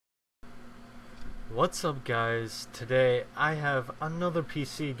What's up, guys? Today I have another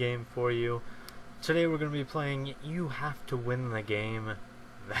PC game for you. Today we're going to be playing You Have to Win the Game.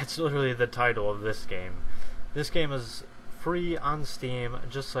 That's literally the title of this game. This game is free on Steam,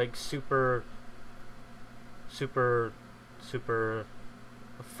 just like Super... What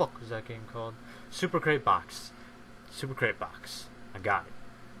the fuck was that game called? Super Crate Box. Super Crate Box. I got it.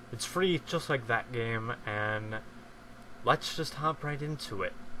 It's free just like that game, and let's just hop right into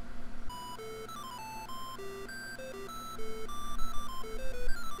it.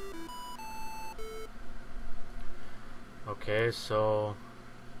 Okay, so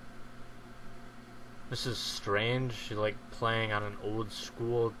this is strange. You're like playing on an old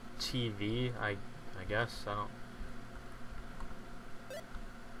school TV, I guess. I don't.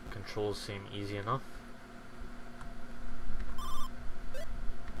 Controls seem easy enough.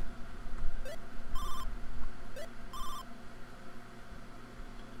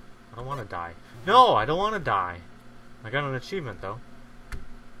 I don't want to die. No, I don't want to die. I got an achievement though.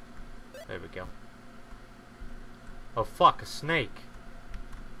 There we go. Oh fuck, a snake.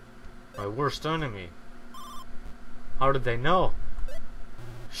 My worst enemy. How did they know?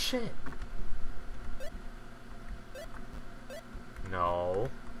 Shit. No.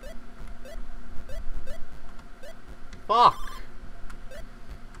 Fuck.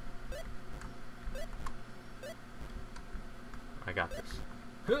 I got this.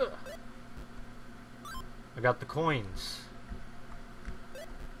 I got the coins.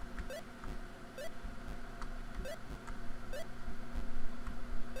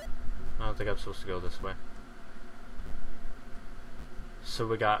 I don't think I'm supposed to go this way. So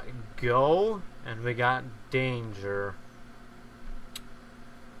we got go and we got danger.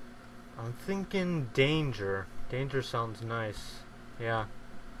 I'm thinking danger. Danger sounds nice. Yeah.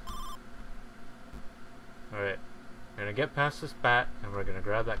 Alright. We're gonna get past this bat and we're gonna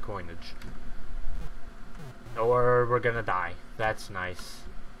grab that coinage. Or we're gonna die. That's nice.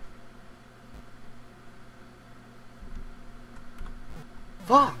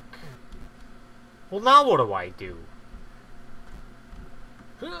 Fuck! Well, now what do I do?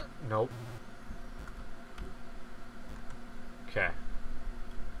 Nope. Okay.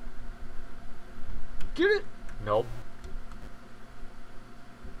 Get it! Nope.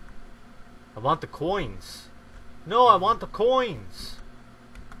 I want the coins. No, I want the coins.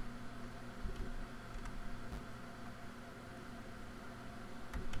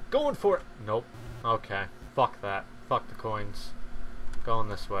 Going for it. Nope. Okay. Fuck that. Fuck the coins. Going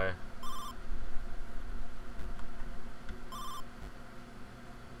this way.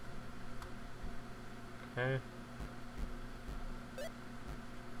 Okay.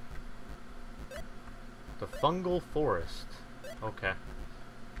 The fungal forest. Okay.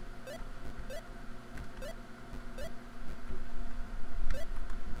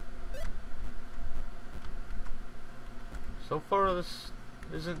 So far this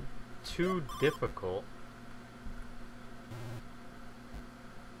isn't too difficult.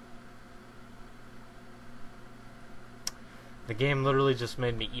 The game literally just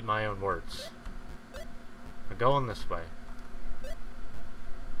made me eat my own words. We're going this way.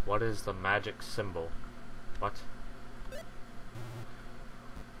 What is the magic symbol? What?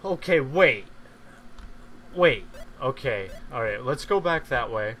 Okay, wait. Wait. Okay. Alright, let's go back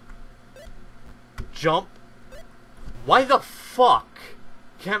that way. Jump. Why the fuck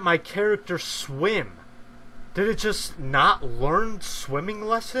can't my character swim? Did it just not learn swimming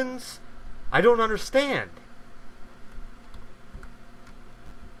lessons? I don't understand.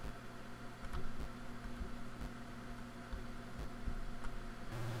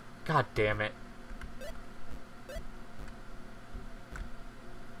 God damn it.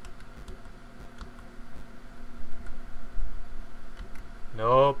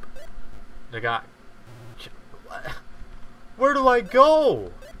 Nope. They got... Where do I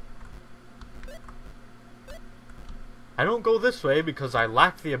go? I don't go this way because I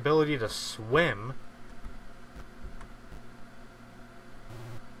lack the ability to swim.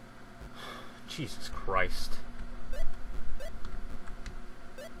 Jesus Christ.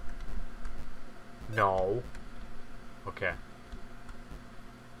 No. Okay.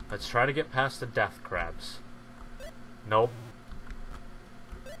 Let's try to get past the death crabs. Nope.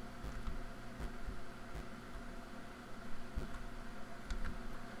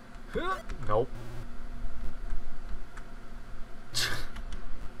 Nope.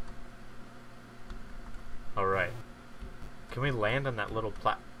 Alright. Can we land on that little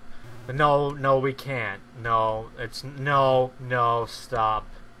No, we can't. No, no, stop.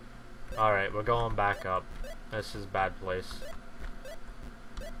 Alright, we're going back up. This is a bad place.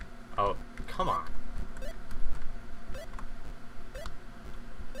 Oh, come on.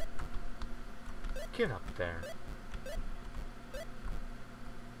 Get up there.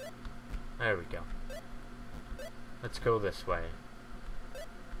 There we go. Let's go this way.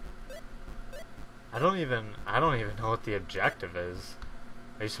 I don't even know what the objective is.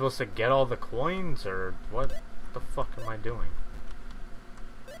 Are you supposed to get all the coins, or what the fuck am I doing?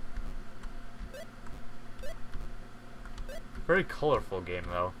 Very colorful game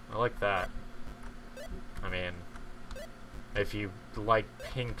though. I like that. I mean, if you like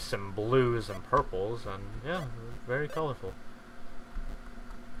pinks and blues and purples, then yeah, very colorful.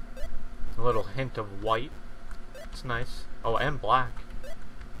 A little hint of white. It's nice. Oh, and black.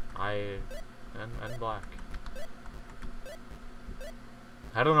 And black.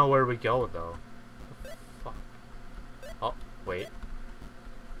 I don't know where we go though. Fuck. Oh, wait.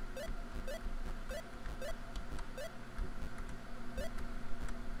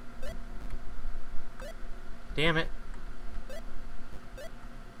 Damn it.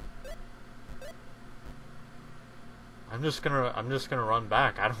 I'm just gonna run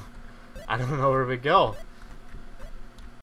back. I don't know where we go.